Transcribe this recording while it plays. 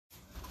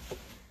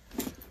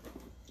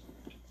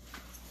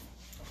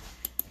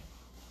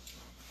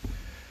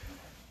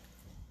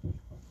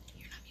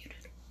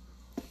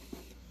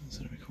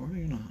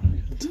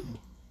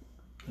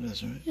It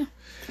is, right? Yeah.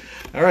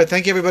 All right,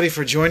 thank you everybody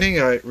for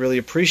joining. I really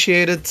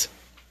appreciate it,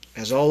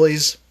 as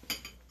always.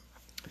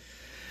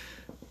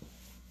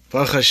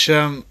 Baruch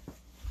Hashem,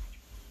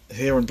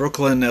 here in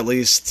Brooklyn at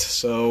least,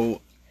 so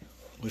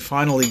we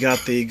finally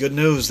got the good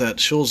news that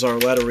shuls are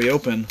allowed to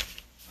reopen.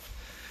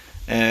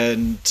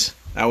 And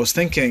I was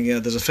thinking,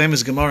 there's a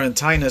famous Gemara in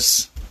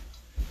Tainus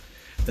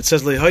that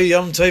says, Le'hay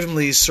yom tovim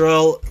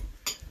liYisrael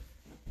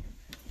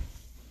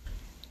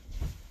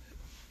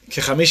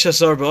kechamisha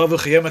asar ba'avu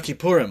chayom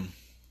HaKippurim.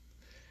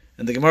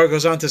 And the Gemara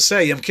goes on to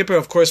say, Yom Kippur,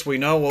 of course, we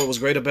know what was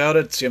great about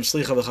it, Yom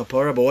Slicha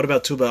v'Chapara, but what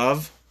about Tu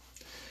B'Av?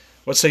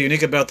 What's so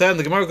unique about that? And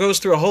the Gemara goes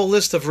through a whole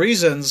list of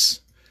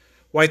reasons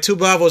why Tu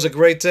B'Av was a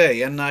great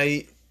day. And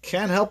I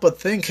can't help but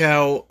think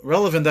how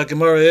relevant that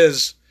Gemara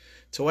is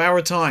to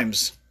our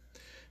times.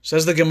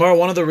 Says the Gemara,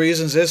 one of the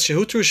reasons is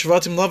Shehutru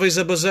Shvatim Lavei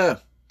Zeh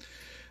B'Zeh.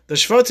 The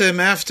Shvatim,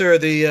 after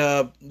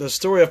the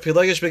story of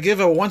Pilegesh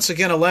Begiva, were once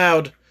again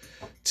allowed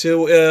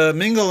to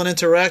mingle and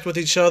interact with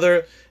each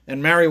other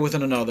and marry with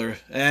one another.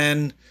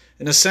 And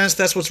in a sense,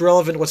 that's what's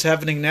relevant. What's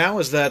happening now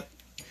is that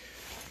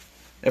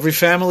every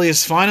family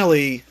is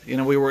finally,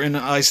 we were in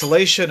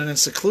isolation and in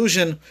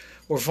seclusion.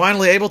 We're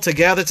finally able to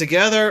gather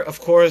together, of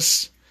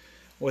course,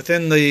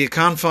 within the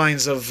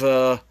confines of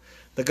the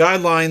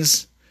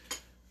guidelines,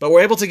 but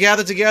we're able to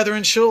gather together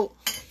in shul.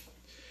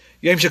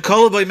 Yom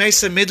Shekolu by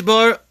Mesa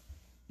Midbar.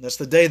 That's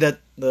the day that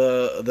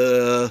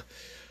the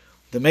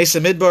Mesa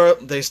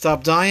Midbar, they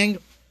stopped dying.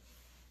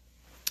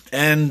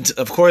 And,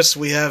 of course,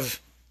 we have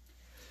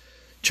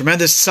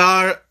tremendous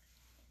tsar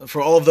for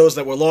all of those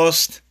that were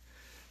lost.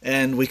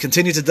 And we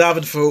continue to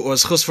daven for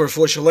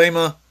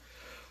Shalema,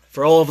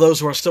 for all of those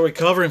who are still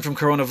recovering from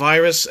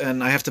coronavirus.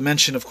 And I have to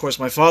mention, of course,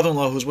 my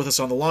father-in-law who's with us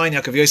on the line,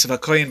 Yaakov Yosef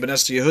HaKoyin Ben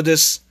Esther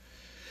Yehudis.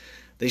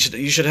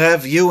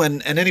 You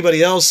and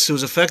anybody else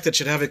who's affected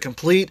should have a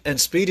complete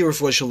and speedy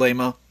refuah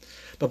shalema.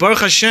 But Baruch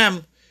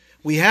Hashem,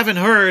 we haven't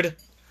heard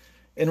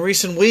in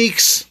recent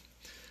weeks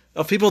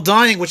of people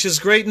dying, which is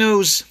great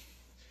news.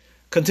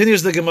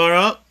 Continues the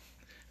Gemara.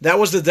 That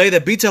was the day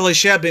that Bitel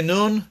Eisheh ben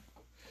Nun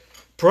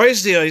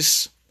praised the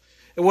ice.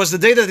 It was the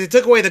day that they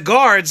took away the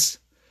guards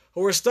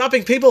who were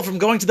stopping people from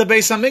going to the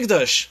Beis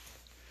HaMikdash.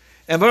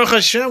 And Baruch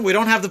Hashem, we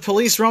don't have the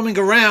police roaming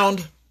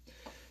around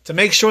to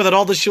make sure that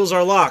all the shuls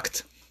are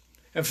locked.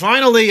 And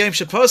finally, Yom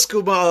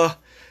Shepasku by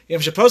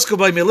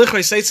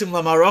Milichai Seitzim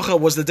Lamaracha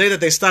was the day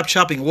that they stopped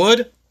chopping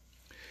wood.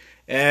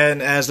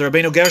 And as the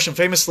Rabbeinu Gershom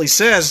famously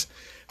says,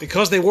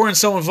 because they weren't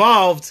so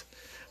involved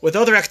with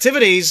other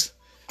activities,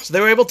 so they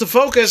were able to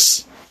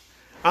focus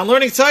on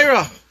learning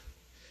Torah.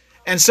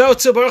 And so,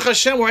 to Baruch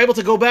Hashem, we're able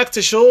to go back to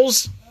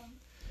shuls.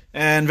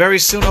 And very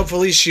soon,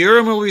 hopefully,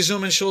 Shiurim will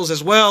resume in shuls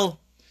as well.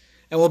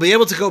 And we'll be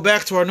able to go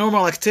back to our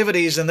normal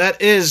activities. And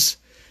that is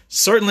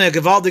certainly a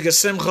Gevaldige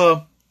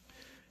Simcha.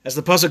 As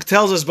the pasuk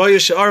tells us,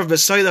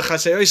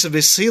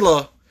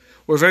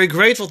 we're very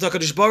grateful to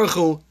HaKadosh Baruch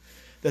Hu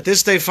that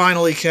this day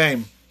finally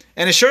came.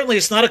 And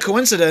it's not a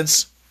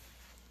coincidence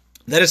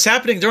that it's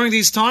happening during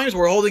these times.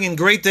 We're holding in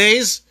great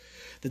days,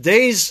 the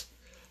days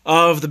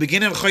of the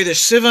beginning of Chodesh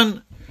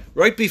Sivan,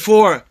 right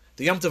before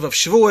the Yom Tov of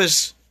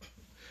Shavuos,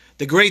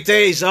 the great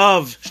days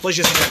of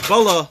Shloshis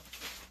HaMakbala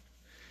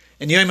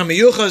and Yom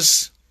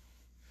HaMiyuchas.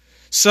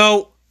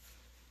 So,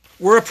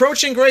 we're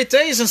approaching great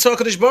days, and so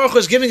HaKadosh Baruch Hu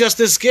is giving us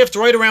this gift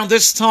right around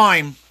this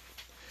time.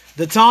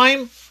 The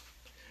time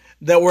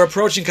that we're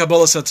approaching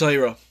Kabbalah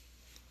Satayra.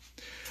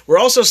 We're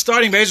also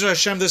starting Be'ezras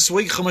Hashem this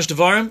week, Chumash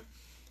Devarim,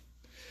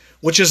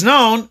 which is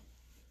known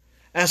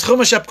as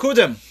Chumash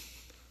Apkudim.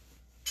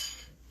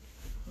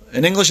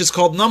 In English it's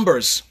called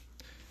Numbers.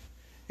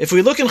 If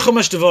we look in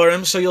Chumash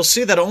Devarim, so you'll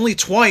see that only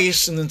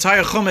twice in the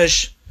entire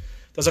Chumash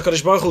does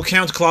HaKadosh Baruch Hu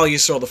count Klal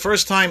Yisrael. The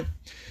first time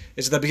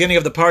is at the beginning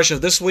of the parsha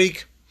this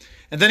week,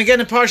 and then again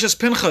in Parshas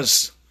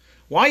Pinchas.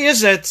 Why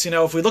is it?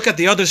 If we look at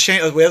the other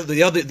Chumashim,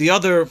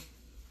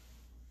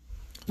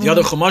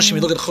 we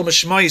look at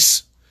Chumash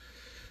Shmais.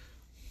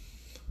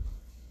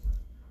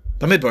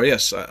 Bamidbar,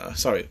 yes.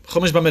 Sorry,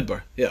 Chumash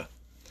Bamidbar. Yeah,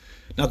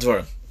 not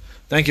Dvarim.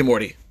 Thank you,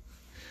 Morty.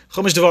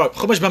 Chumash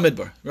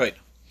Bamidbar, right?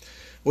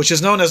 Which is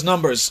known as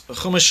Numbers.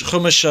 Chumash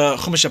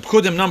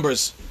Apkudim,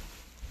 Numbers.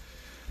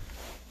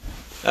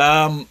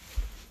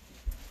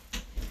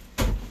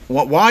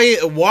 Why?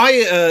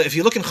 If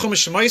you look in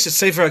Chumash Shemais, it's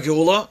Sefer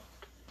HaGeula.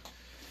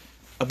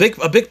 A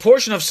big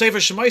portion of Sefer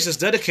Shemais is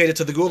dedicated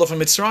to the Geula from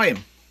Mitzrayim.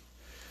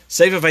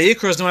 Sefer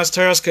Vayikra is known as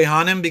Teras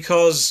Kehanim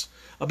because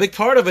a big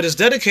part of it is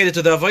dedicated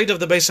to the Avodah of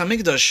the Beis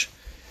HaMikdash.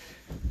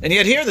 And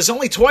yet here, there's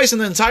only twice in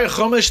the entire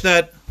Chumash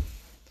that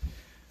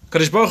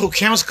Kadosh Baruch Hu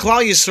counts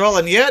Klal Yisrael,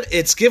 and yet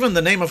it's given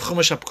the name of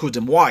Chumash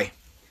Apkudim. Why?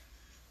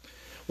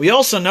 We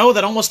also know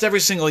that almost every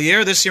single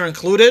year, this year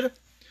included,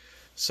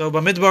 so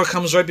Bamidbar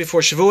comes right before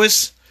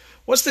Shavuos.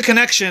 What's the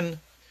connection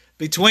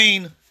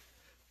between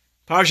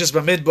Parshas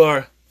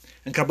Bamidbar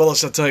and Kabbalah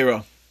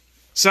Satayra?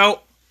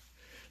 So,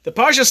 the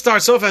parsha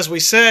starts off as we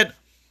said,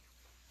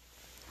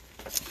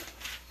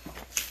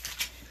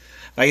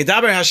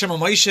 Vayidaber Hashem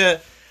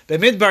Moshe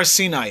b'Midbar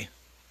Sinai.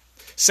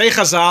 Say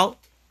Chazal,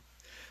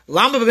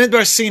 Lama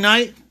b'Midbar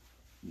Sinai.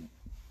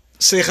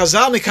 say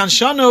Chazal mikan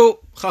shanu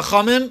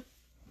chachamim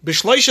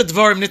b'shloisha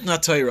dvarim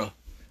nitna Torah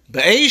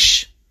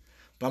b'eish,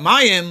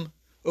 b'mayim,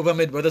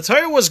 u'b'midbar. The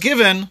Torah was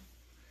given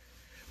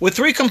with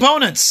three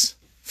components: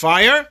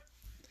 fire,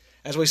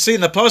 as we see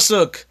in the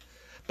pasuk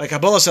by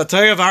Kabbalah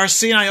Satayra v'Har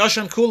Sinai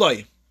Oshan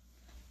Kuloi.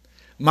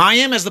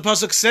 Mayim, as the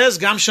pasuk says,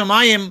 Gam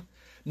Shamayim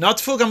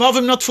Notfu Gam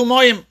Ovim Notfu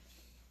Moyim.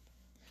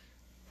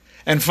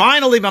 And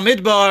finally,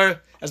 Bamidbar,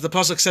 as the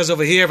pasuk says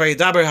over here,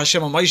 Vayidaber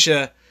Hashem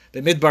Moshe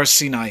b'Midbar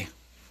Sinai.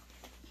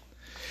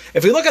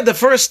 If we look at the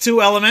first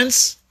two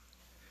elements,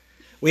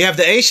 we have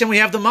the Eish and we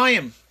have the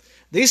Mayim.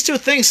 These two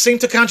things seem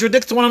to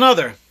contradict one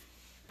another.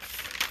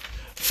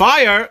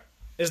 Fire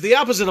is the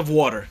opposite of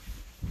water.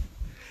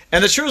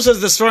 And the truth is,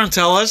 the Sforim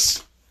tell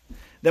us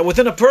that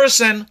within a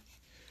person,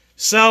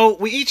 so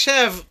we each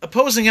have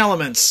opposing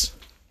elements.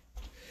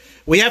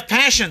 We have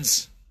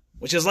passions,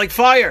 which is like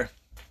fire.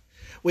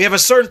 We have a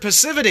certain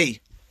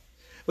passivity.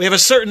 We have a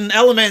certain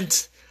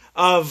element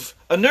of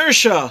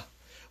inertia,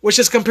 which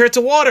is compared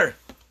to water.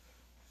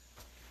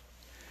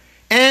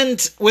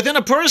 And within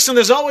a person,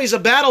 there's always a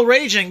battle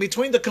raging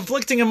between the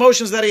conflicting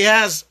emotions that he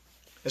has.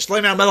 As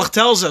Shlomo HaMelech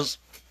tells us,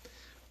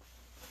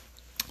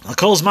 a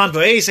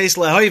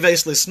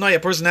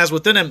person has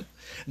within him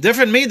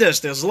different midas.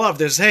 There's love,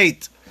 there's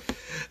hate,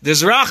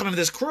 there's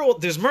rachamim,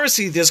 there's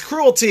mercy, there's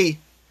cruelty,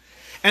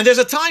 and there's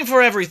a time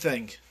for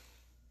everything.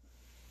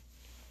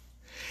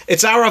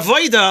 It's our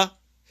avodah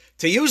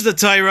to use the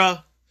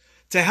Torah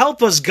to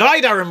help us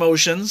guide our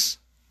emotions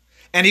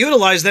and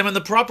utilize them in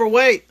the proper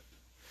way.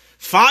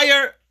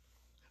 Fire,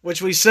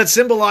 which we said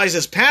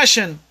symbolizes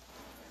passion,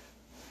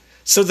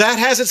 so that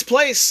has its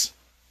place.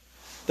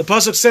 The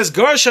pasuk says,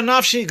 "Garsha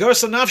nafshi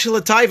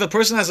l'taiva." A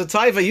person has a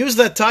taiva. Use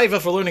that taiva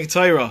for learning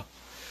Torah.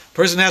 A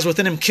person has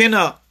within him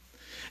kina,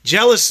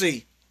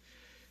 jealousy.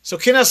 So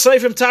kina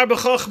seifim tar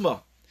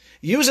b'chachma.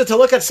 Use it to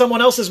look at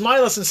someone else's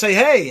milas and say,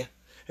 "Hey,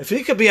 if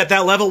he could be at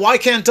that level, why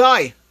can't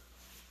I?"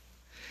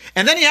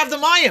 And then you have the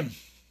mayim,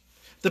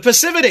 the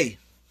passivity.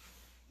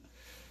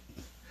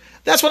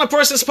 That's when a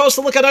person is supposed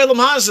to look at Olam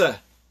Hazeh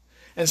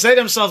and say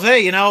to himself,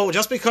 hey,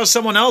 just because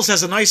someone else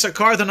has a nicer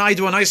car than I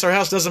do, a nicer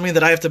house, doesn't mean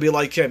that I have to be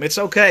like him. It's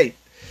okay.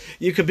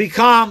 You could be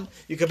calm.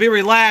 You could be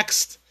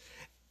relaxed.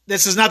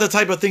 This is not the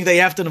type of thing that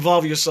you have to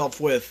involve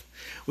yourself with.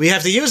 We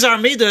have to use our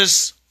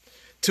midas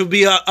to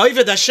be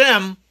Oved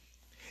Hashem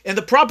in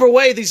the proper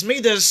way, these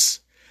midas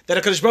that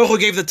HaKadosh Baruch Hu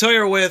gave the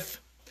Torah with,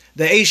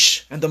 the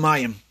Eish and the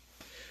Mayim.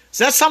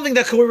 So that's something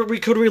that we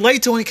could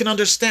relate to and can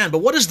understand. But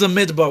what is the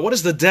midbar? What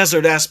is the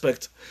desert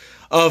aspect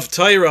of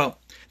Torah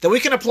that we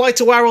can apply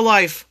to our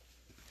life?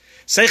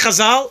 Say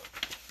Chazal,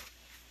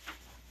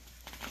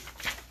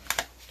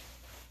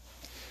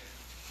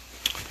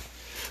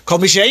 Kol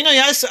mi she'eino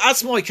yas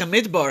atzmoi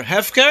kamidbar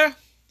hefker,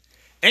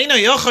 eino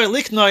yochar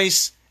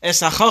liknois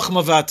es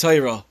hachachma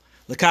v'aTorah,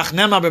 lekach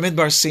nema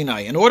b'midbar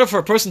Sinai. In order for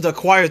a person to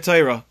acquire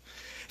Torah,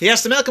 he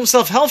has to make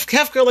himself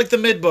hefker like the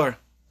midbar.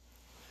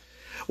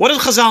 What does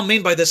Chazal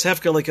mean by this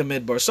hefker like a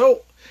midbar?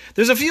 So,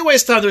 there's a few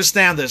ways to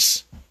understand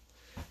this.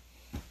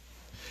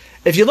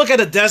 If you look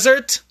at a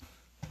desert,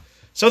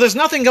 so there's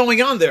nothing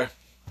going on there.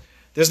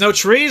 There's no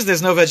trees,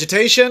 there's no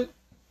vegetation,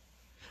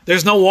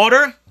 there's no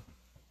water.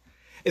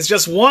 It's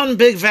just one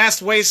big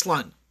vast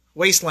wasteland,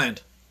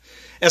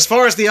 as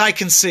far as the eye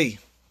can see.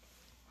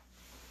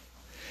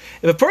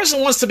 If a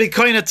person wants to be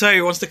kohen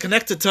Torah, wants to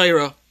connect to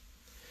Torah,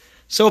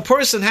 so a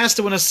person has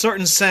to, in a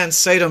certain sense,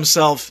 say to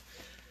himself,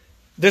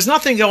 there's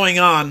nothing going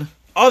on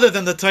other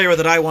than the Torah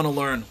that I want to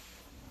learn.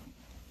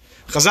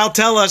 Chazal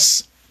tell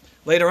us,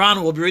 later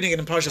on we'll be reading it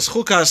in Parshas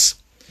Chukas,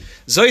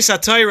 Zois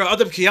HaTorah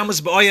Adam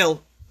Kiyamas B'Oyel.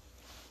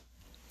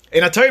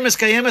 In HaTorah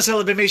Miskayemes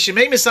El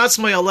B'Meishimei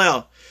Misatzmoi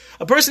Aleh.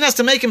 A person has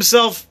to make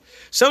himself,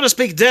 so to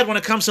speak, dead when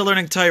it comes to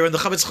learning Torah. And the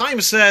Chavetz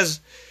Chaim says,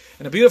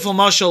 in a beautiful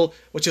mashal,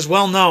 which is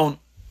well known,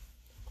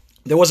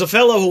 there was a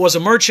fellow who was a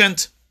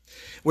merchant,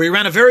 where he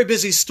ran a very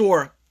busy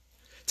store,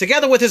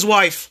 together with his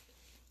wife.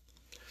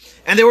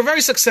 And they were very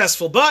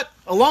successful, but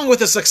along with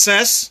the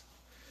success,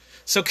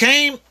 so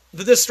came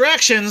the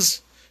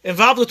distractions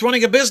involved with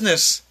running a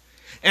business.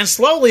 And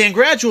slowly and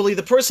gradually,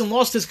 the person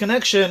lost his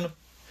connection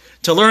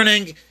to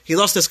learning. He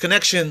lost his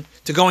connection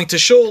to going to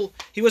shul.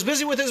 He was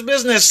busy with his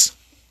business.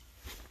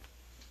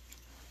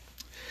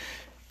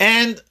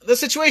 And the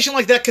situation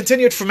like that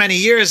continued for many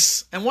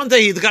years. And one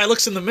day, the guy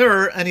looks in the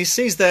mirror and he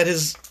sees that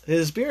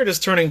his beard is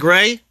turning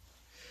gray.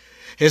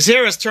 His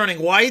hair is turning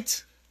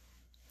white.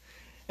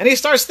 And he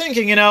starts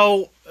thinking,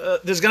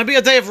 there's going to be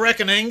a day of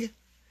reckoning,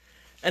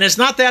 and it's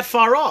not that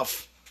far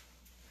off.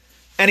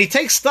 And he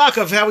takes stock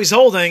of how he's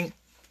holding,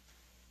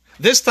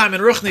 this time in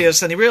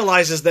Ruchnius, and he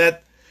realizes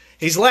that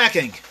he's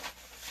lacking.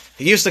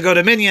 He used to go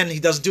to Minyan, he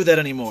doesn't do that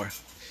anymore.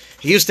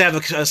 He used to have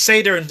a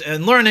Seder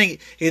and learning,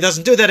 he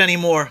doesn't do that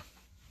anymore.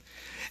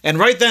 And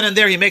right then and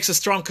there, he makes a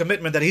strong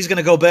commitment that he's going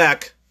to go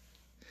back,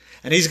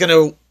 and he's going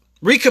to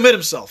recommit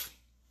himself.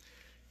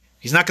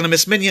 He's not going to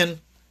miss Minyan,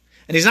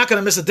 and he's not going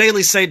to miss a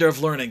daily Seder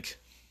of learning.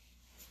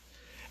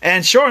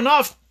 And sure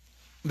enough,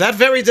 that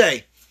very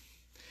day,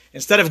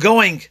 instead of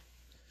going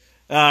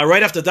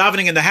right after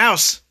davening in the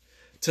house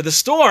to the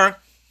store,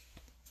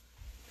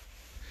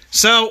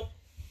 So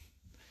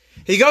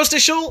he goes to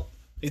shul,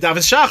 he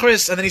davens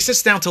shachris, and then he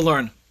sits down to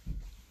learn.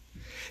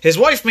 His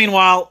wife,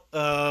 meanwhile,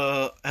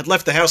 had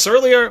left the house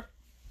earlier,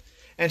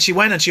 and she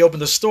went and she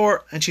opened the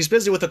store, and she's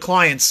busy with the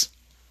clients.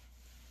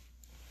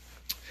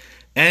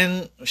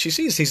 And she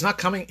sees he's not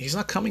coming to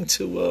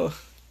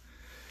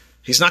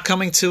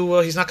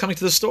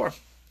the store.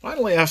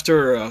 Finally,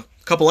 after a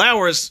couple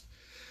hours,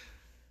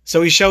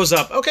 so he shows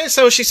up. Okay,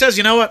 so she says,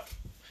 you know what?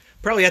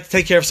 Probably had to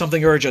take care of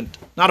something urgent.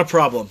 Not a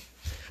problem.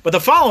 But the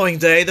following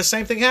day, the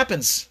same thing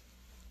happens.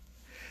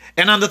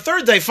 And on the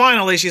third day,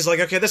 finally, she's like,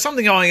 okay, there's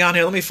something going on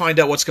here. Let me find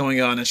out what's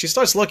going on. And she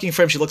starts looking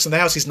for him. She looks in the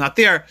house. He's not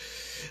there.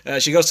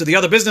 She goes to the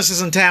other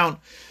businesses in town.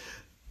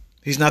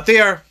 He's not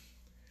there.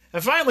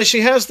 And finally,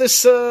 she has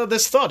this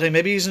thought, hey,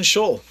 maybe he's in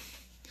shul.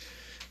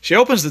 She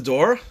opens the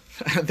door,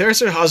 and there's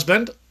her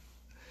husband,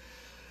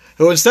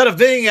 who instead of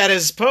being at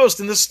his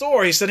post in the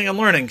store, he's sitting and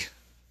learning.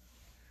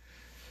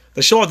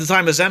 The shul at the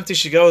time is empty.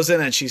 She goes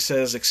in and she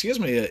says, excuse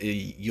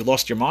me, you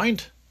lost your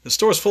mind? The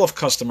store is full of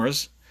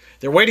customers.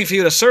 They're waiting for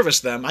you to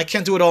service them. I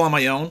can't do it all on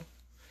my own.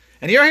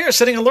 And you're here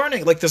sitting and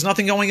learning like there's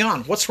nothing going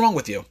on. What's wrong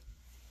with you?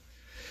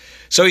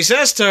 So he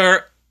says to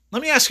her,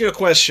 let me ask you a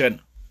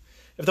question.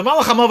 If the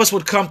Malach HaMavos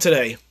would come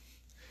today,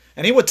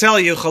 and he would tell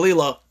you,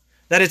 Chalila,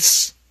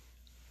 that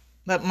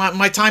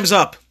my time's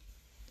up,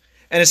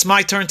 and it's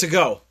my turn to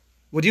go,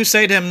 would you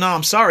say to him, no,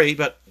 I'm sorry,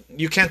 but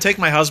you can't take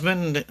my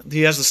husband.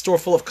 He has a store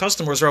full of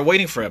customers who are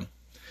waiting for him.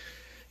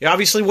 You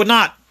obviously would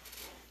not.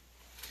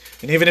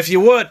 And even if you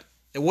would,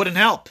 it wouldn't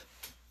help.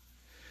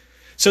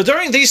 So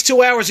during these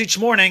 2 hours each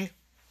morning,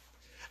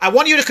 I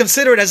want you to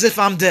consider it as if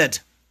I'm dead.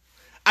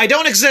 I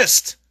don't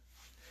exist.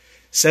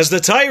 Says the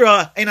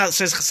Torah,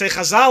 says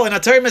Chazal,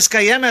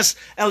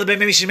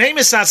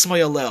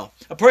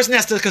 a person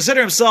has to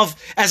consider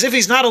himself as if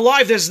he's not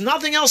alive. There's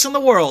nothing else in the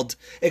world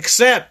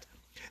except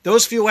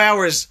those few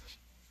hours.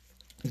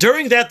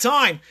 During that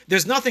time,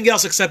 there's nothing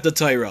else except the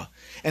Torah.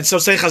 And so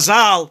say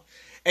Chazal,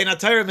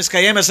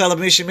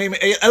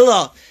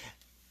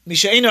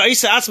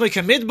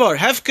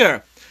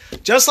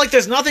 just like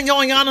there's nothing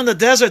going on in the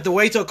desert, the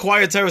way to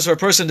acquire Torah is for a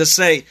person to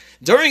say,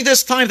 during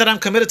this time that I'm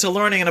committed to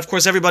learning, and of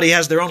course everybody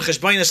has their own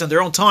cheshbonos and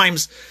their own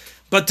times,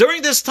 but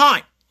during this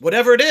time,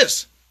 whatever it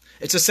is,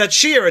 it's a set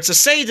shir, it's a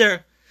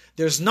seder,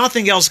 there's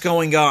nothing else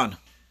going on.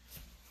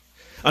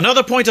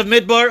 Another point of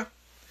midbar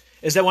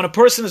is that when a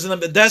person is in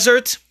the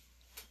desert,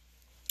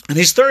 and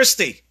he's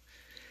thirsty,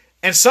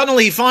 and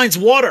suddenly he finds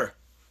water,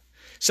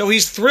 so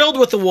he's thrilled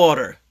with the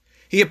water,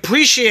 he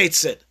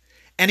appreciates it,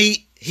 and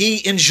he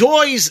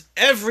enjoys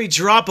every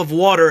drop of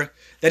water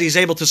that he's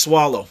able to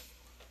swallow.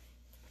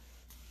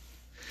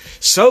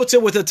 So too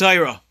with the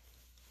Torah.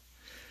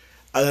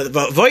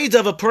 The avoid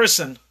of a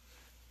person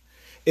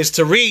is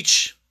to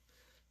reach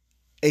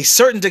a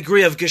certain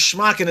degree of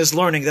geschmack in his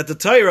learning, that the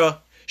Torah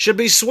should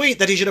be sweet,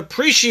 that he should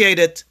appreciate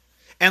it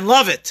and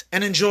love it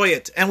and enjoy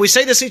it. And we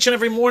say this each and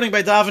every morning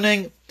by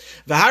davening,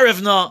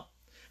 V'harevna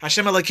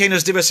Hashem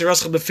Elokeinu divas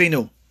yiraschel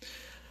b'finu.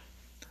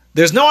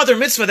 There's no other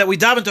mitzvah that we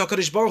daven to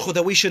HaKadosh Baruch Hu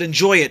that we should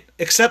enjoy it,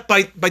 except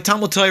by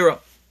Talmud Torah.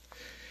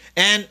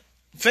 And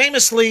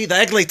famously, the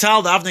Eglei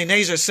Tal, the Avnei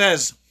Nezer,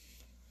 says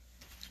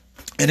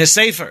in his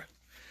Sefer,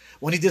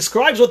 when he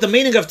describes what the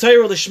meaning of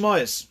Torah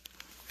Lishma is,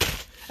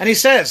 and he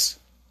says,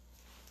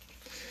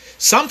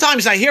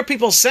 sometimes I hear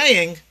people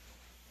saying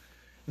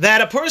that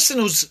a person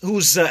who's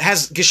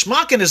has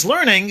gishmak in his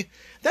learning,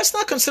 that's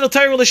not considered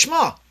Torah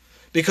Lishma,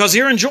 because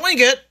you're enjoying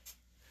it,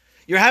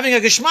 you're having a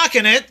gishmak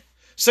in it,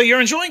 so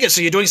you're enjoying it. So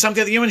you're doing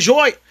something that you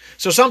enjoy.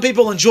 So some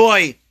people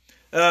enjoy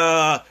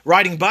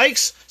riding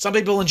bikes. Some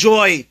people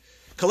enjoy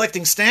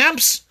collecting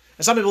stamps.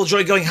 And some people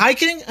enjoy going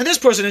hiking. And this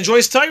person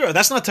enjoys Torah.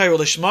 That's not Torah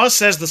Lishma,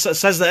 says the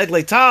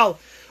Eglei Tal.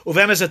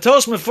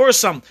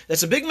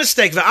 That's a big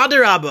mistake. This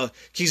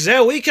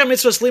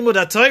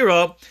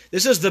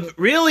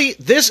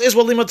is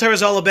what Limud Torah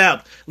is all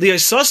about.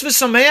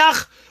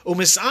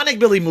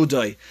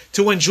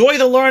 To enjoy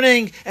the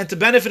learning and to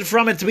benefit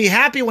from it, to be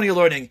happy when you're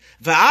learning.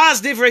 When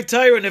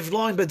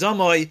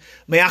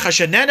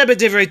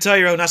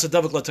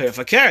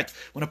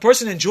a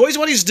person enjoys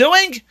what he's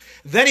doing,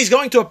 then he's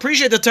going to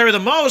appreciate the Torah the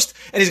most,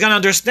 and he's going to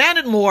understand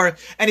it more,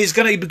 and he's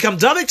going to become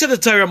davik to the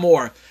Torah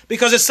more,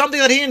 because it's something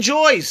that he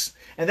enjoys.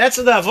 And that's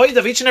the avoid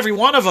of each and every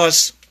one of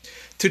us,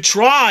 to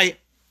try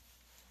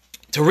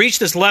to reach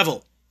this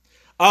level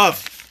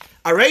of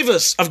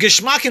arevus, of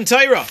geshmak in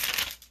Torah.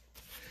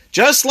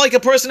 Just like a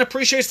person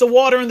appreciates the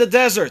water in the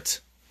desert.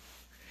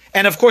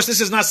 And of course, this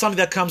is not something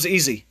that comes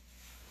easy.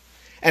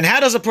 And how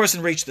does a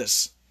person reach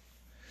this?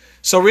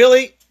 So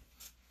really,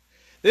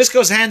 this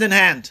goes hand in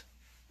hand.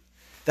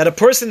 That a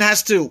person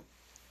has to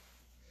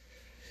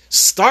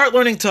start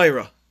learning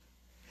Torah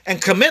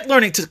and commit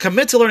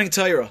to learning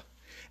Torah.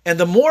 And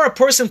the more a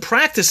person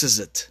practices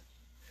it,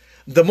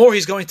 the more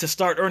he's going to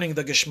start earning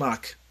the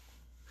geshmak.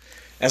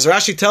 As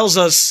Rashi tells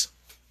us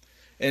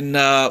in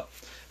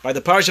by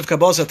the Parish of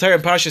Kabbalah Sater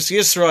and Parshas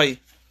Yisroi,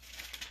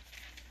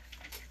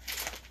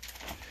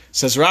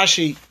 says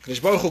Rashi, Kadosh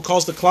Baruch Hu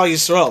calls the Klal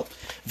Yisrael,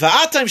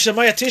 Va'atam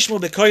shemaya tishmu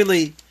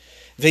bekoili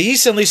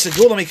Ve'yisen li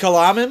segula mikol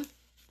amim.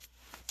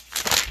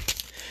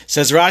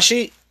 Says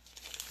Rashi.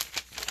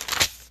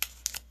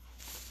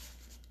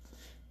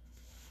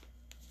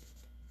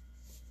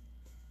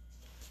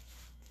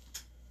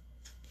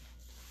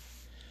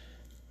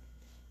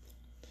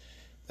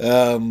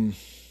 Imata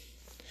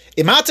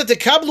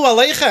tekablu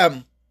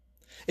aleichem.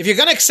 If you're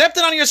going to accept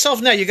it on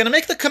yourself now, you're going to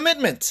make the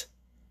commitment,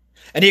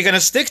 and you're going to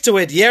stick to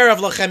it. Yerav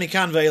lachem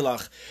mikan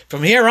ve'ilach.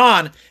 From here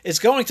on, it's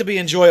going to be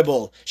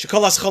enjoyable.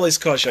 Shikolas cholis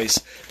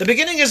koshes. The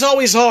beginning is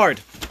always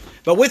hard,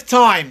 but with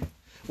time,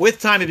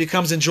 it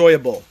becomes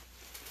enjoyable.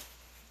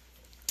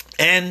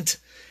 And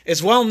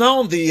it's well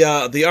known. The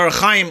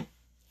Orach Chaim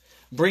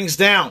brings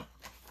down,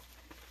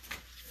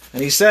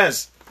 and he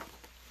says,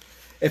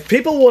 if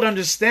people would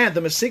understand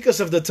the mesikas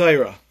of the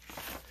Torah,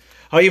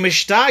 hayu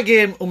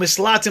mishtagim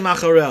umislatim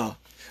achareh,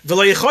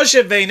 v'lo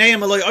yichoshev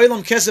beineim eloi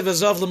olam kesef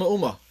ezav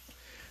l'me'uma.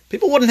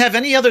 People wouldn't have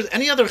any other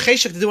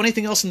cheshek to do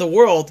anything else in the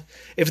world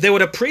if they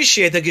would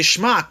appreciate the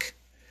gishmak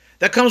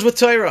that comes with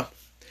Torah.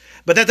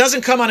 But that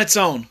doesn't come on its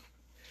own,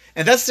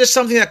 and that's just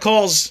something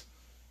that's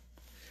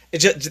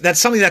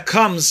something that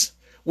comes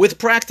with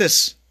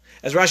practice,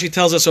 as Rashi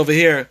tells us over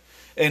here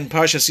in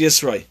Parshas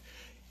Yisro.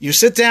 You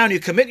sit down,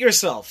 you commit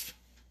yourself.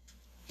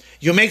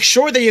 You make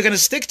sure that you're going to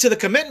stick to the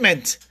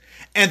commitment,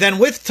 and then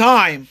with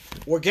time,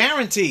 we're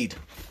guaranteed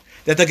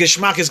that the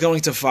geshmak is going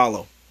to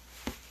follow.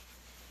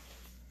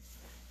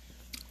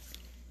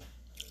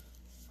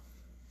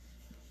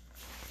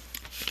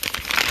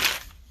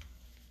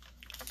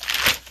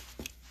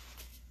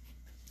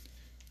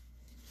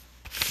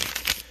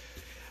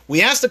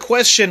 We asked the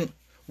question,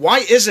 why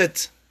is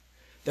it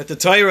that the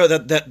Torah,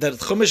 that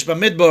Chumash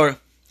Bamidbar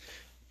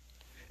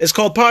is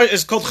called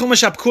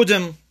Chumash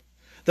Apkudim,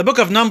 the book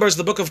of numbers,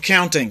 the book of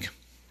counting?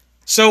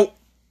 So,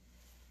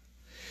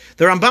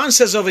 the Ramban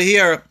says over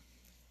here,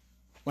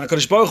 when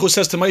HaKadosh Baruch Hu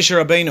says to Moshe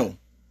Rabbeinu,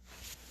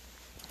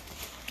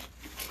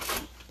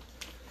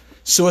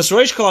 Suas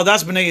Rosh Kol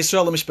Adas B'nei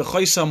Yisrael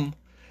L'mishpechoisam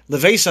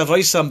Leveis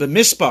Avoisam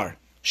B'mispar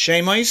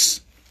Shemais.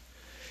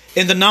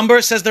 In the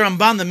number, says the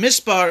Ramban, the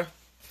mispar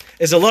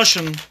is a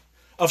lashon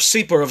of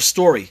sipur, of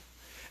story.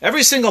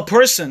 Every single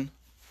person,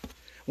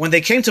 when they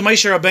came to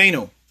Moshe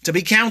Rabbeinu to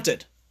be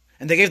counted,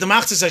 and they gave the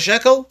machzis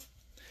shekel,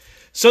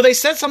 so they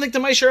said something to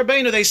Moshe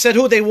Rabbeinu. They said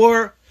who they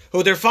were,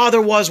 who their father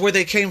was, where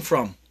they came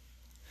from.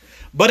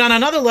 But on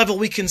another level,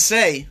 we can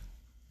say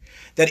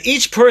that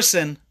each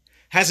person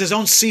has his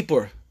own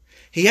sipur.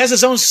 He has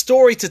his own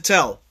story to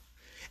tell.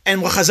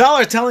 And what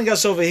Chazal are telling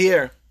us over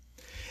here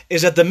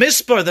is that the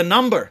mispar, the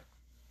number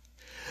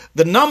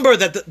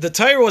that the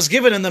Torah was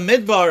given in the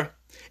Midbar,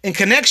 in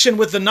connection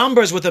with the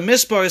numbers, with the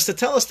mispar, is to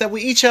tell us that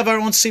we each have our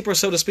own sipur,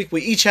 so to speak.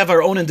 We each have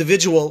our own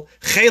individual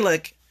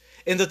chelek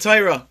in the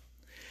Torah.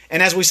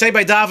 And as we say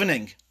by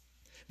davening,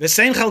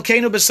 V'sein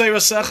chalkeinu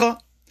b'seirasecha,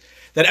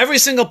 that every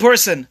single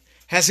person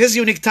has his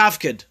unique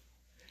tafkid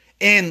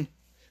in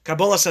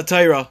Kabbalah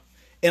HaTorah,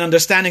 in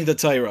understanding the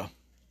Torah.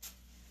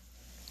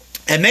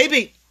 And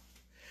maybe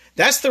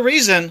that's the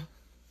reason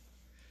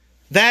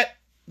that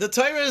the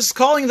Torah is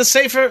calling the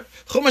Sefer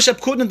Chumash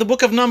Apkudin, the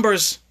book of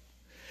numbers,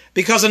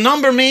 because a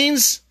number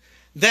means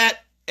that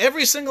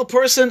every single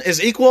person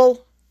is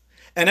equal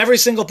and every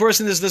single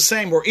person is the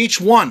same. We're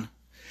each one,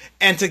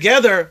 and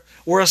together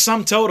we're a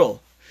sum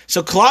total.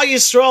 So Klal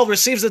Yisrael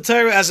receives the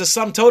Torah as a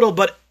sum total,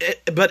 but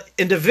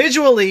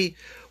individually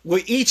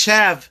we each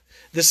have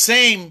the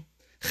same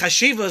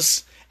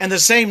chashivas and the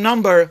same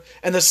number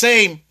and the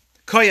same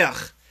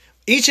koyach.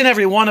 Each and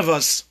every one of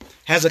us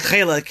has a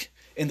chelek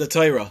in the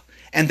Torah.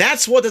 And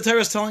that's what the Torah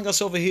is telling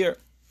us over here.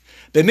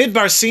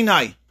 B'midbar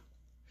Sinai,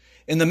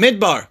 in the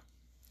Midbar,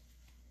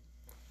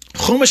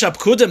 Chumash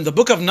Apkudim, the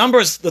book of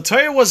numbers, the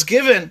Torah was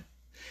given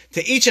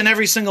to each and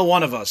every single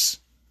one of us.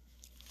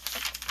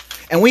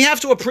 And we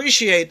have to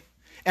appreciate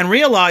and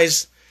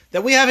realize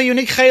that we have a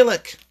unique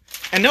chelek,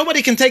 and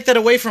nobody can take that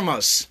away from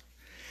us.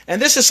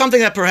 And this is something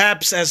that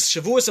perhaps as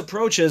Shavuos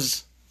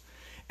approaches,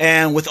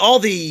 and with all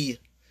the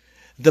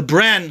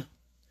bren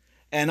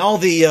and all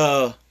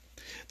the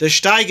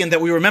steigen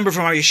that we remember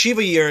from our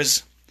yeshiva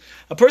years,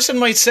 a person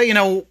might say,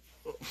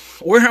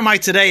 where am I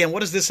today, and what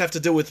does this have to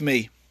do with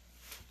me?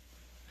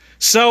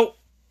 So,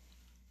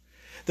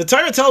 the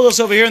Torah tells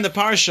us over here in the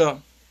parsha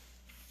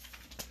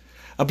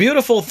a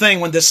beautiful thing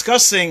when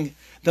discussing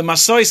the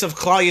Masois of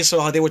Klal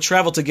Yisrael, how they would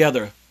travel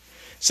together.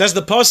 Says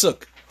the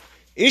pasuk,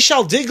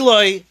 Ishal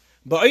digloi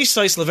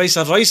ba'isais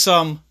leveis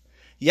avaisam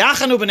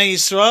yachanu b'nei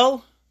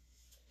Yisrael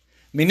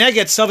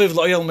mineget saviv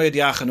lo'yel meid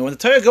yachanu. And the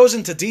Torah goes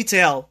into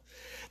detail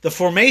the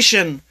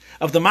formation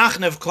of the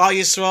Machne of Klal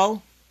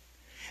Yisrael,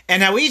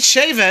 and how each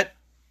shevet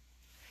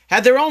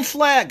had their own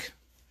flag.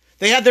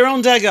 They had their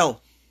own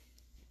degel.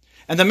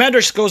 And the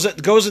Medrash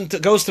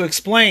goes to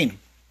explain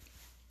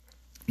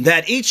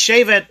that each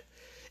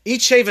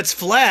shevet's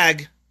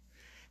flag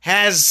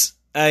has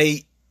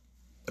a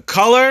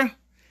color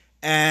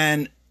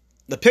and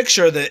the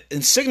picture, the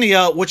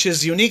insignia, which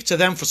is unique to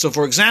them. So,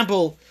 for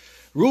example,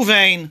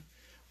 Ruvain,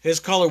 his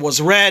color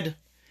was red,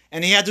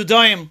 and he had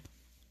Dudayim.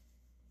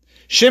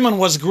 Shimon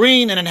was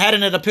green, and it had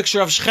in it a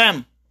picture of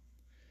Shechem.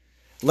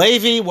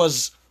 Levi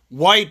was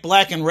white,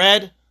 black, and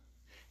red,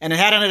 and it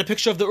had on it a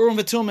picture of the Urim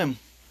V'Tumim.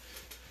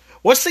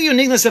 What's the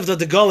uniqueness of the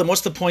Degalim?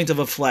 What's the point of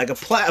a flag? A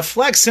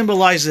flag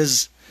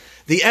symbolizes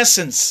the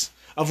essence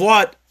of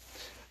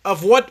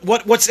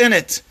what's in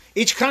it.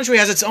 Each country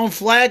has its own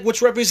flag,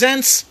 which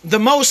represents the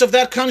most of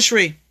that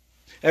country.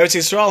 Eretz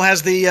Yisrael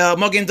has the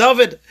Magen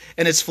David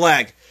in its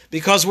flag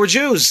because we're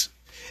Jews.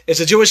 It's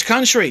a Jewish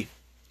country,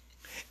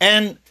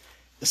 and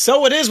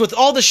so it is with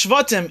all the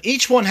Shvatim.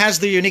 Each one has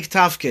their unique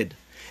tafkid,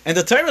 and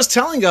the Torah is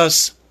telling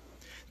us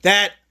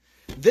that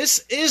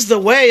this is the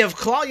way of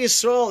Klal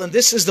Yisrael, and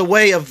this is the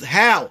way of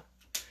how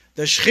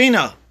the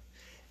Shechina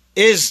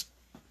is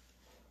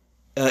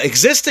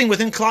existing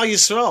within Klal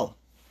Yisrael.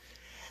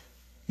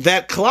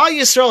 That Klal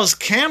Yisrael is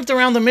camped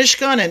around the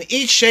Mishkan, and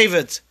each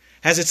Shevet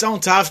has its own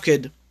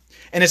tafkid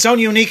and its own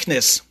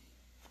uniqueness.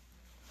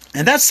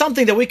 And that's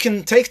something that we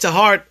can take to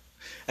heart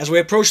as we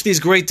approach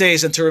these great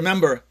days, and to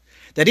remember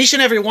that each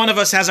and every one of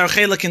us has our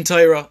chelik in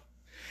Torah.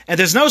 And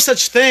there's no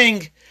such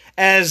thing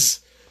as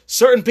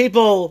certain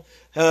people,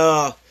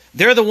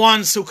 they're the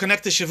ones who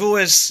connect to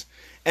Shavuos,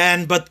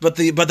 but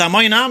the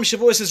Amoinam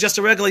Shavuos is just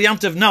a regular Yom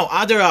Tov. No,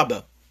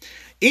 Adarabah.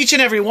 Each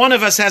and every one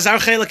of us has our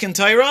chelik in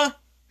Torah,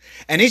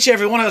 and each and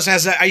every one of us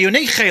has a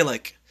unique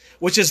chelik,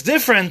 which is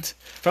different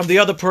from the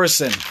other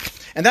person.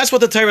 And that's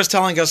what the Torah is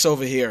telling us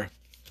over here.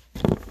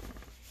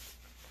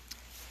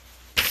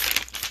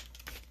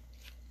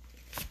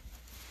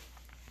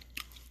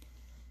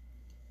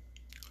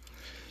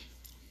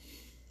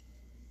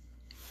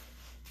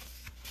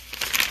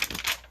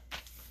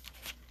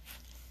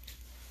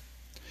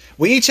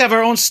 We each have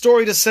our own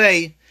story to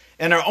say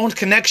and our own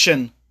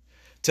connection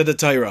to the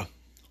Torah.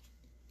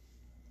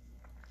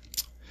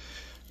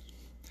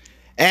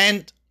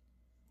 And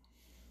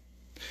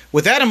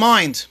with that in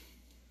mind,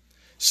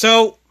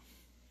 so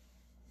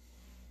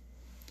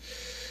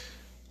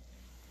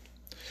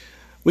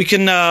we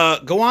can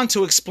go on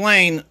to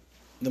explain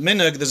the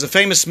minhag. There's a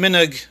famous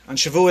minhag on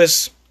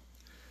Shavuos,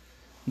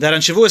 that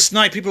on Shavuos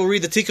night people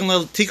read the Tikkun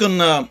Leil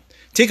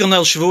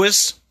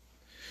Shavuos,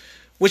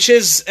 which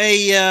is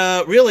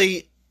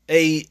really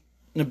an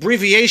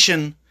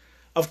abbreviation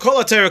of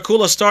Kol HaTorah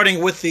Kula, starting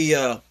with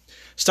the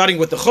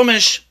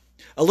Chumash,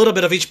 a little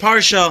bit of each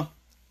parsha,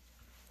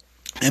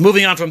 and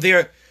moving on from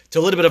there to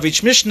a little bit of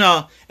each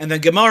Mishnah, and then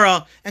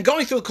Gemara, and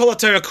going through Kol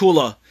HaTorah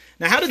Kula.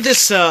 Now, how did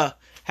this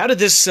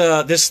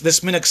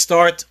minhag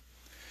start?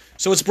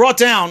 So it's brought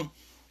down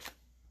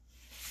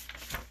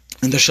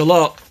in the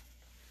Shalah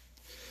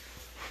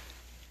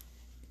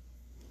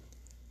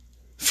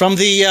from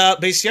the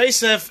Beis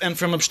Yosef and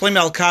from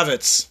Shlomo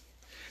Alkavitz,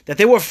 that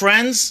they were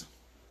friends,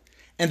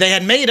 and they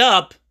had made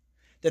up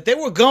that they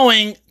were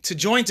going to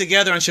join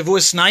together on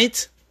Shavuos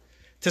night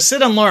to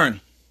sit and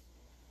learn.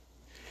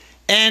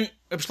 And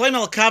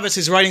Shlomo Alkavitz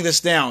is writing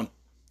this down,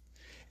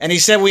 and he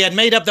said, we had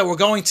made up that we're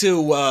going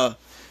to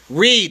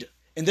read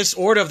in this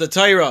order of the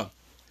Torah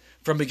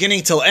from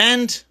beginning till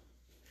end,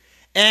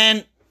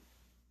 and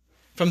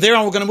from there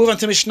on we're going to move on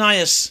to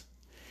Mishnayos.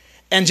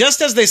 And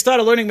just as they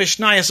started learning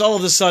Mishnayos, all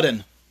of a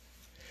sudden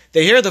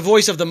they hear the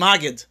voice of the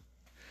Maggid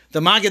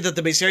that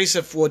the Beis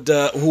Yosef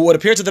who would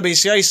appear to the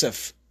Beis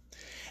Yosef.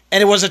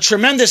 And it was a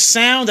tremendous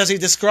sound, as he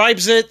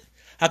describes it.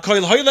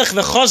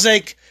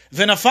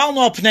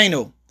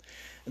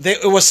 It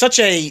was such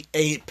a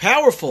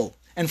powerful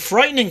and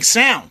frightening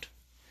sound.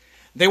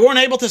 They weren't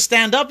able to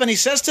stand up, and he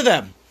says to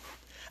them,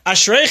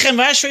 Ashreichem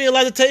v'ashrei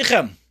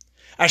yeladeteichem.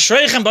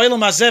 Ashreichem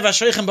ba'olam hazeh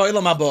v'ashreichem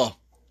ba'olam haba.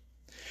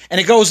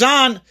 And it goes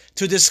on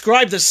to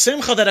describe the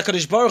simcha that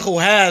HaKadosh Baruch Hu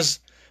has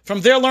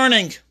from their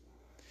learning.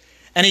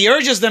 And he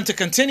urges them to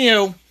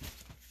continue.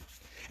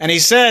 And he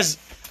says,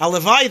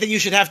 Alevai, that you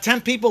should have 10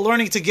 people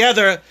learning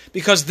together,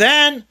 because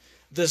then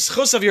the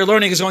schus of your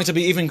learning is going to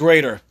be even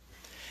greater.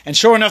 And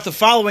sure enough, the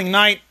following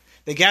night,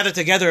 they gathered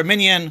together a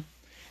minyan,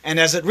 and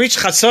as it reached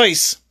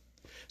Chatzos,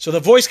 so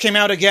the voice came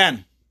out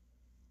again.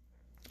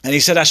 And he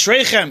said,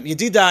 Ashreichem,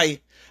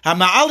 Yedidai,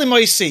 HaMa'alim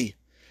Oisi,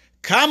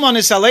 Kama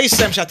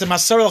Nisaleisem Shatem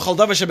Asar L'chol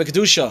Davar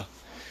Shebekdusha,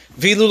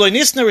 V'ilu Lo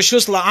Nisna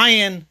Rishus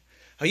La'ayin,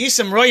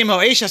 Hayisem Royim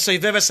Ha'esh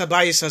HaSoiveves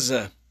HaBayis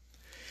Hazeh.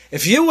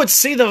 If you would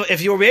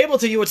be able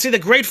to, you would see the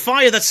great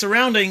fire that's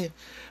surrounding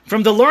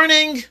from the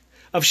learning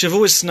of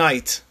Shavuos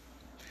night.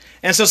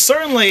 And so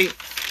certainly,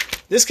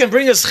 this can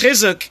bring us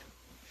chizuk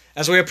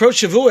as we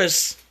approach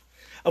Shavuos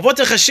of what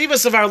the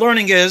chashivas of our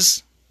learning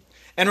is,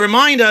 and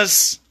remind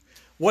us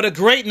what a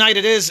great night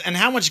it is and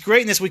how much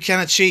greatness we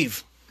can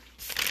achieve.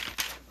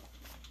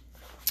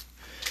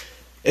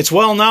 It's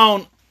well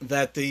known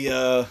that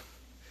the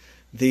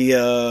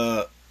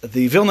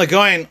Vilna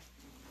Gaon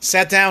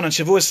sat down on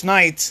Shavuos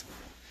night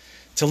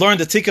to learn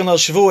the Tikkun Leil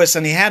Shavuos,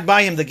 and he had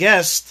by him the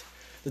guest,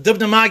 the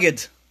Dubna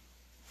Maggid.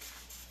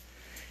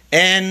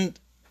 And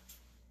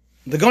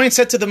the Gaon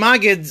said to the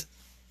Maggid,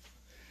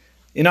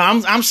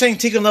 I'm saying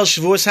Tikkun Leil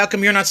Shavuos, how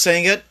come you're not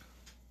saying it?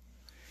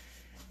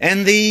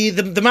 And the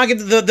Maggid,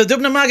 the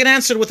Dubna Maggid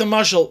answered with a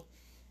mashal.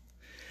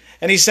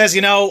 And he says,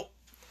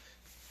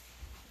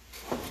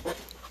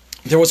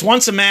 there was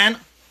once a man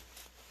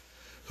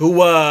who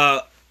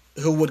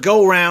would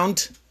go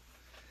around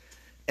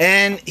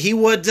and he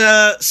would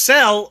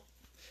sell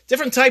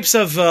different types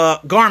of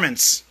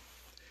garments.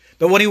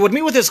 But when he would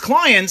meet with his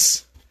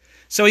clients,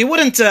 so he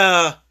wouldn't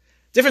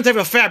different type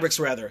of fabrics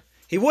rather.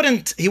 He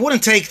wouldn't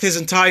take his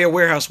entire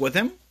warehouse with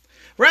him.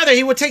 Rather,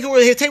 he'd take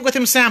with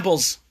him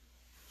samples.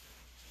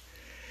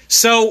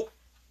 So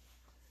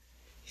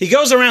he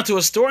goes around to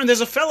a store, and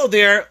there's a fellow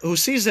there who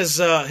sees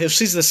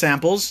the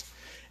samples,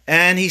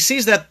 and he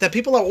sees that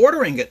people are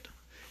ordering it,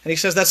 and he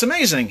says, "That's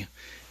amazing.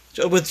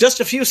 With just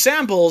a few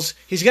samples,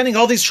 he's getting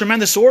all these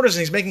tremendous orders,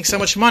 and he's making so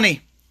much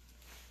money."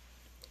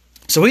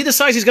 So he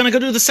decides he's going to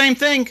go do the same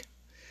thing.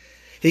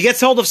 He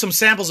gets hold of some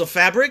samples of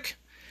fabric,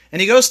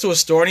 and he goes to a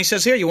store, and he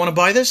says, "Here, you want to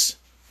buy this?"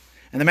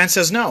 And the man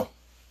says, "No."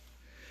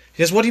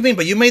 He says, "What do you mean?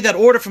 But you made that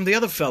order from the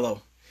other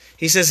fellow."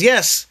 He says,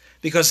 "Yes,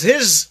 because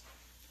his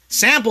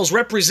samples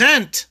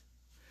represent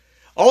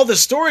all the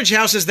storage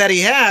houses that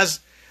he has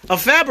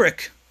of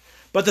fabric.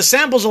 But the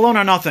samples alone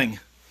are nothing."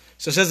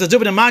 So says the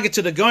Dubin Magid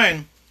to the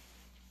Goyen,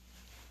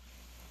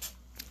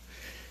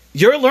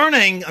 you're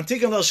learning, I'm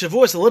taking a little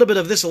Shavuos, a little bit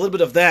of this, a little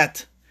bit of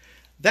that.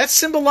 That's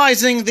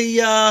symbolizing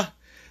the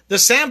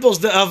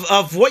samples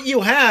of what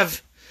you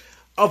have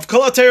of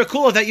Kol HaTorah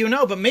Kula that you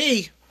know. But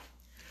me,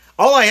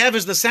 all I have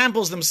is the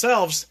samples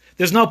themselves.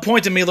 There's no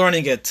point in me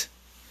learning it.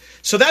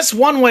 So that's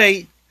one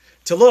way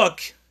to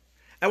look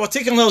at what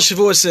Tikkun Leil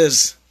Shavuos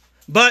is.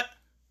 But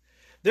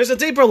there's a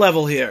deeper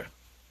level here.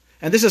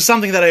 And this is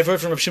something that I've heard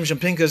from Rav Shimshon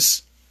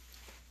Pincus.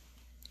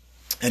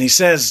 And he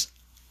says,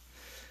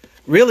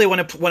 really, when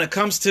it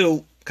comes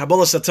to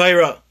Kabbalah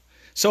Satira,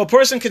 so a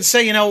person can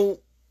say, how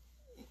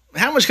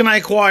much can I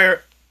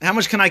acquire? How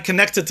much can I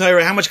connect to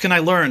Torah? How much can I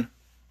learn?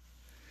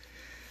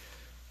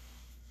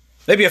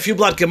 Maybe a few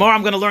blot Gemara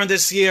I'm going to learn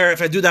this year.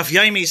 If I do Daf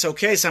Yomi, it's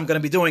okay. So I'm going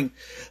to be doing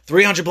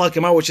 300 blot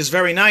Gemara, which is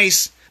very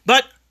nice.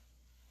 But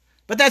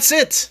that's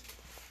it.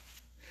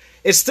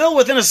 It's still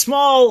within a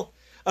small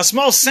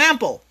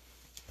sample.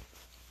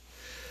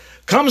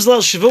 Comes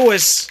Leil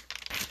Shavuos,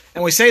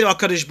 and we say to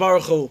HaKadosh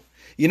Baruch Hu,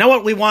 you know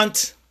what we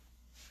want?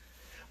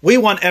 We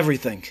want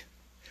everything.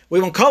 We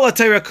want Kol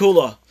HaTorah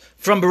Kula,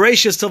 from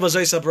Bereshis till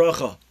Vazos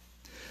HaBracha,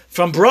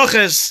 from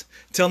Brachas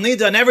till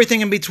Nida and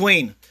everything in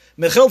between.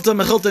 Mechilta, and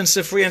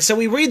Sifri. And so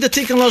we read the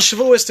Tikkun Leil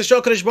Shavuos to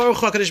show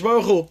HaKadosh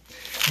Baruch Hu,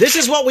 this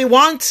is what we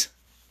want,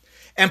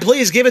 and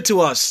please give it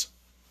to us.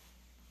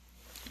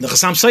 The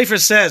Chassam Sofer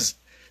says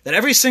that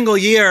every single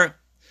year,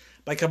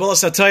 by Kabbalah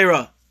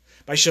Satira,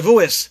 by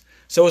Shavuos,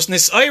 so it's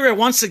Nisaira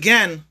once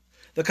again,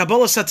 the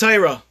Kabbalah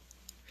Satira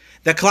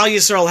that Klal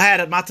Yisrael had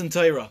at Matan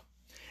Torah.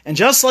 And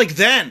just like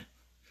then,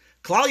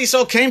 Klal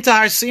Yisrael came to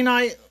Har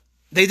Sinai,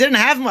 they didn't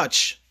have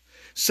much.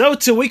 So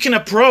too, we can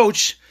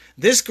approach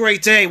this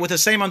great day with the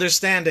same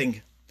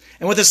understanding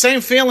and with the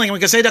same feeling. And we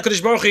can say to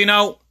HaKadosh Baruch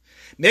Hu,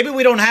 maybe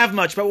we don't have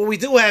much, but what we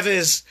do have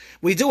is,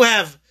 we do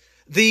have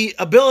the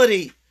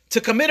ability to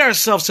commit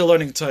ourselves to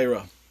learning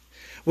Torah.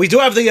 We do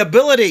have the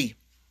ability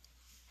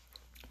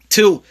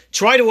to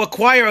try to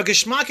acquire a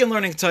geschmack in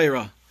learning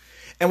Torah.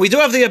 And we do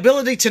have the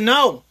ability to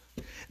know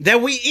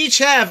that we each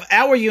have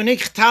our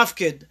unique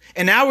tafkid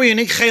and our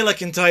unique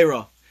chelek in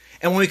Torah.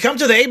 And when we come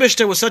to the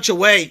Eibishter with such a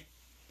way,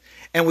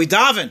 and we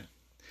daven,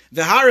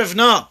 the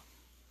Harivna,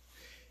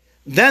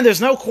 then there's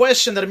no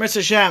question that Mitzvah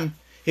Hashem,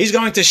 He's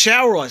going to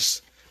shower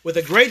us with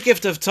a great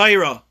gift of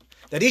Torah,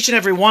 that each and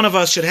every one of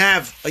us should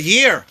have a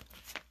year,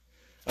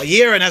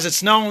 and as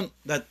it's known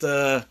that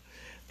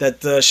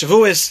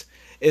Shavuos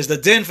is the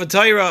din for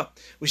Torah,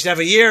 we should have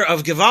a year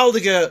of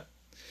gewaldige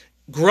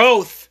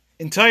growth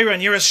in Torah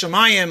and Yiras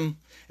Shamayim,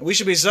 and we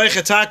should be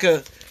Zoyche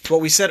Taka to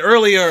what we said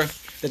earlier,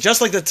 that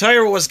just like the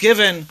Torah was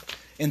given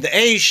in the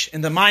Eish,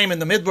 in the Mayim, in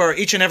the Midbar,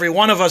 each and every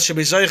one of us should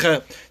be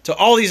Zoyche to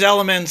all these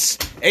elements,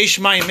 Eish,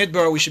 Mayim,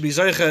 Midbar, we should be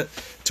Zoyche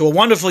to a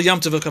wonderful Yom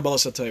Tov of Kabbalah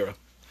Satira.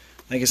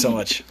 Thank you so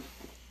much.